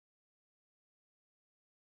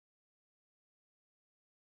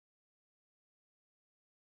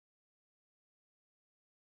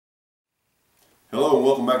Hello and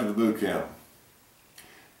welcome back to the boot camp.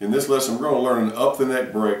 In this lesson we're going to learn an up the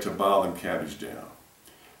neck break to Bile and Cabbage down.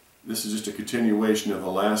 This is just a continuation of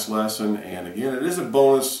the last lesson, and again it is a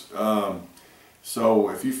bonus, so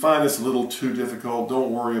if you find this a little too difficult,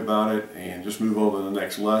 don't worry about it and just move on to the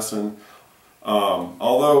next lesson.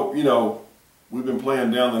 Although, you know, we've been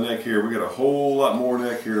playing down the neck here, we got a whole lot more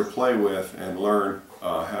neck here to play with and learn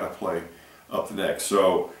how to play up the neck.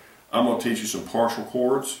 So I'm going to teach you some partial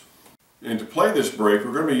chords. And to play this break,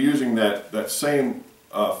 we're going to be using that same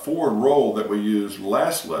forward roll that we used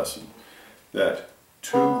last lesson. That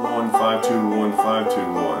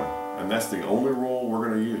 2-1-5-2-1-5-2-1. And that's the only roll we're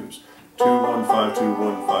going to use.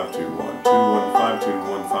 2-1-5-2-1-5-2-1.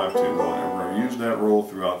 2-1-5-2-1-5-2-1. And we're going to use that roll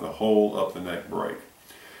throughout the whole up the neck break.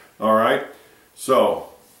 Alright, so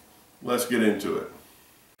let's get into it.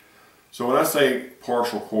 So when I say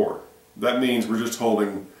partial chord, that means we're just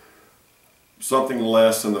holding something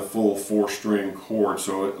less than the full 4-string chord.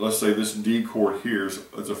 So let's say this D chord here is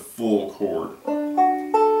a full chord.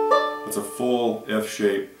 It's a full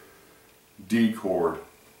F-shaped D chord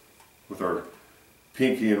with our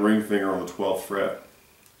pinky and ring finger on the 12th fret.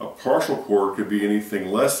 A partial chord could be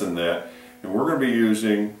anything less than that, and we're going to be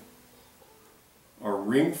using our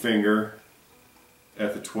ring finger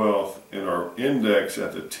at the 12th and our index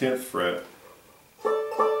at the 10th fret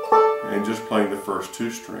and just playing the first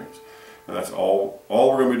 2 strings. And that's all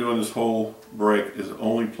we're going to be doing this whole break is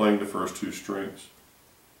only playing the first 2 strings.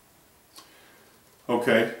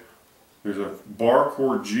 Okay, there's a bar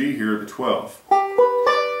chord G here at the 12th.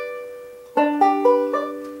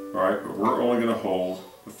 Alright, but we're only going to hold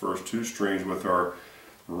the first 2 strings with our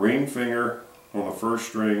ring finger on the first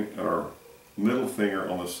string and our middle finger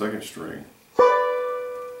on the second string.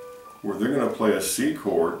 Where they're going to play a C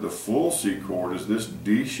chord. The full C chord is this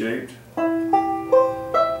D-shaped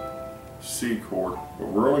C chord, but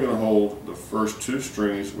we're only going to hold the first 2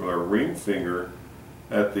 strings with our ring finger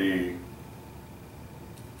at the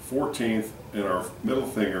 14th and our middle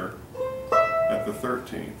finger at the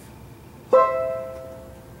 13th.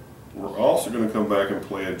 We're also going to come back and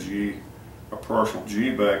play a partial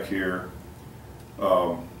G back here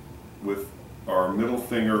with our middle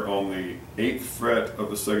finger on the 8th fret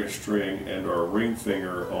of the 2nd string and our ring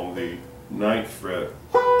finger on the 9th fret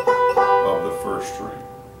of the 1st string.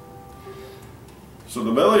 So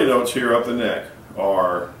the melody notes here up the neck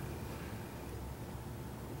are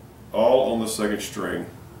all on the 2nd string.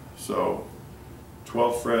 So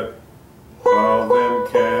 12th fret, Bile them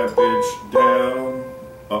cabbage down,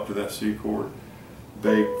 up to that C chord.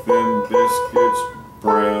 Bake them biscuits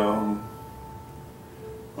brown.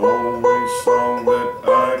 Only song that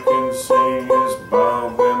I can sing is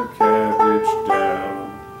Bile them cabbage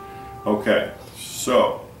down. Okay,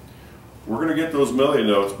 so we're going to get those melody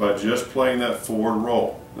notes by just playing that forward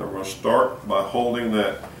roll. Now we're going to start by holding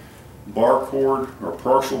that bar chord or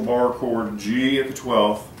partial bar chord G at the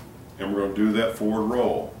 12th, and we're going to do that forward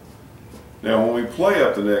roll. Now when we play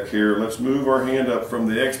up the neck here, let's move our hand up from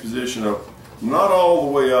the X position up, not all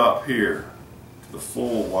the way up here to the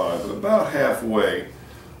full Y, but about halfway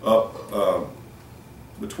up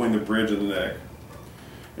between the bridge and the neck.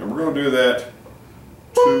 And we're going to do that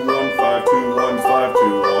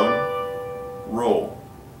 2-1-5-2-1-5-2-1 roll.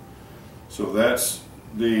 So that's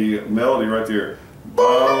the melody right there.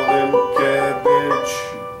 Bile them cabbage.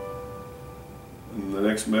 And the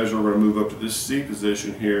next measure we're going to move up to this C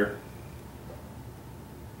position here.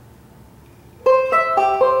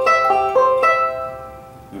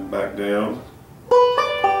 Then back down.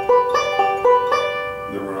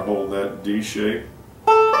 Then we're going to hold that D shape.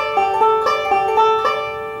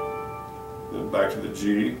 Then back to the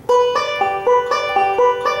G.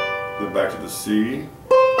 Then back to the C.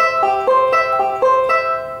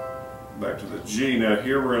 Back to the G. Now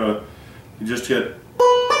here we're going to just hit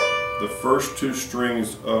the first 2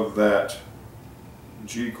 strings of that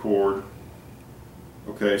G chord.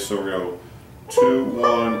 Okay, so we're going to go 2,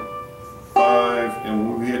 1, 5, and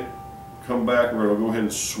when we come back, we're going to go ahead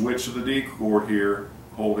and switch to the D chord here,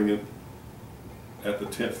 holding it at the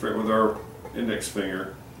 10th fret with our index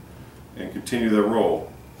finger, and continue the roll.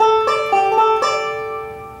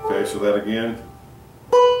 Okay, so that again.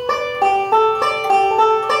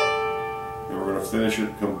 And we're going to finish it,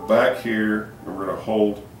 come back here, and we're going to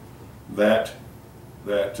hold that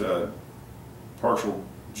partial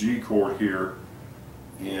G chord here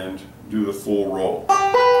and do the full roll.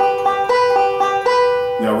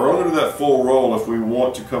 Now we're only going to do that full roll if we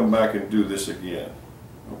want to come back and do this again.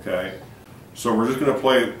 Okay? So we're just going to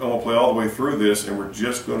play, I'm going to play all the way through this, and we're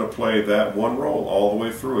just going to play that one roll all the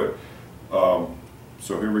way through it.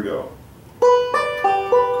 So here we go.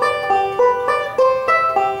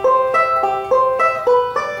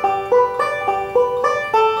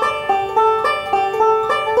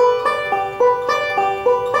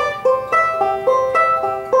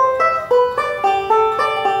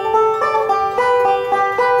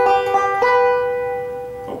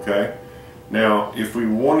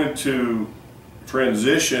 to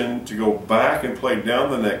transition to go back and play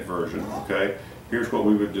down the neck version, okay, here's what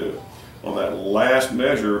we would do. On that last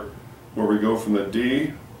measure where we go from the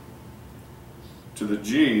D to the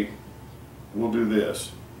G, we'll do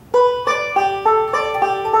this.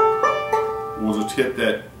 We'll just hit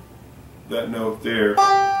that note there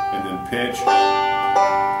and then pinch,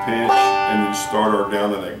 and then start our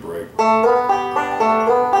down the neck break.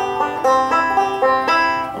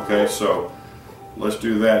 Okay, so let's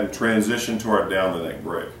do that and transition to our down the neck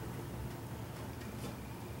break.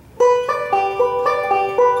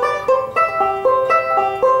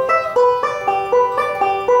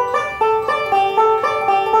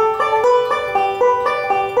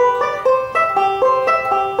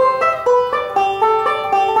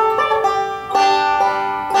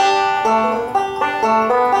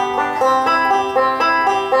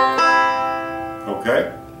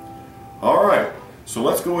 Okay? Alright, so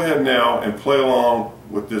let's go ahead now and play along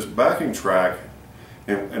with this backing track,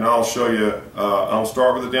 and I'll show you, I'll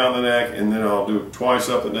start with the down the neck, and then I'll do it twice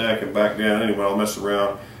up the neck and back down. Anyway, I'll mess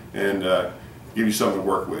around and give you something to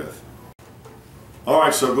work with.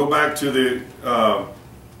 Alright, so go back to the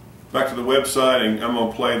website, and I'm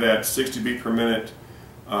going to play that 60 beat per minute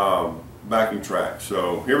backing track.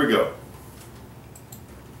 So here we go.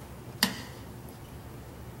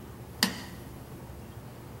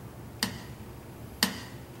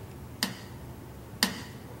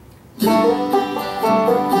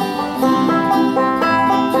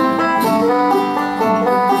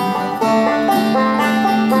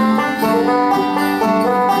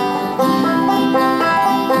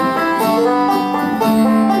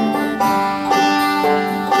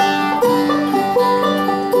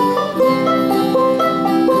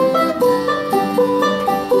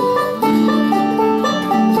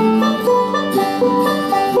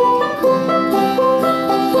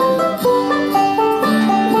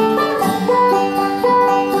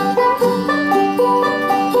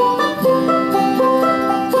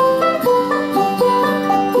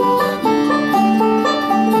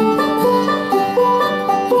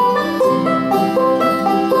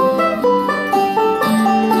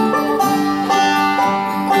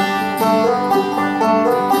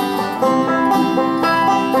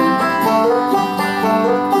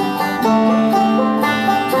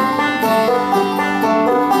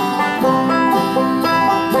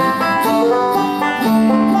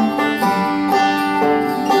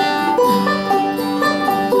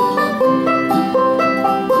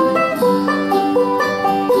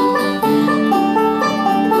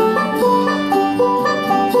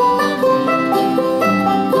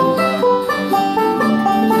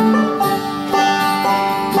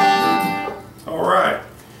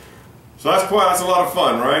 So that's a lot of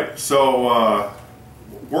fun, right? So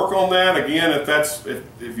work on that again.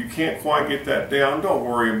 If you can't quite get that down, don't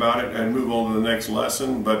worry about it and move on to the next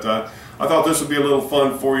lesson. But I thought this would be a little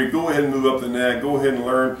fun for you. Go ahead and move up the neck. Go ahead and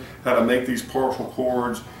learn how to make these partial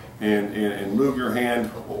chords and move your hand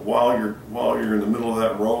while you're in the middle of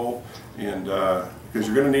that roll, and because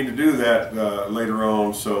you're going to need to do that later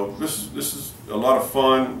on. So this is a lot of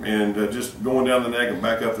fun, and just going down the neck and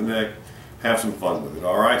back up the neck. Have some fun with it.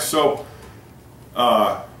 All right, so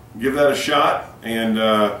give that a shot, and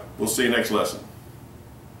we'll see you next lesson.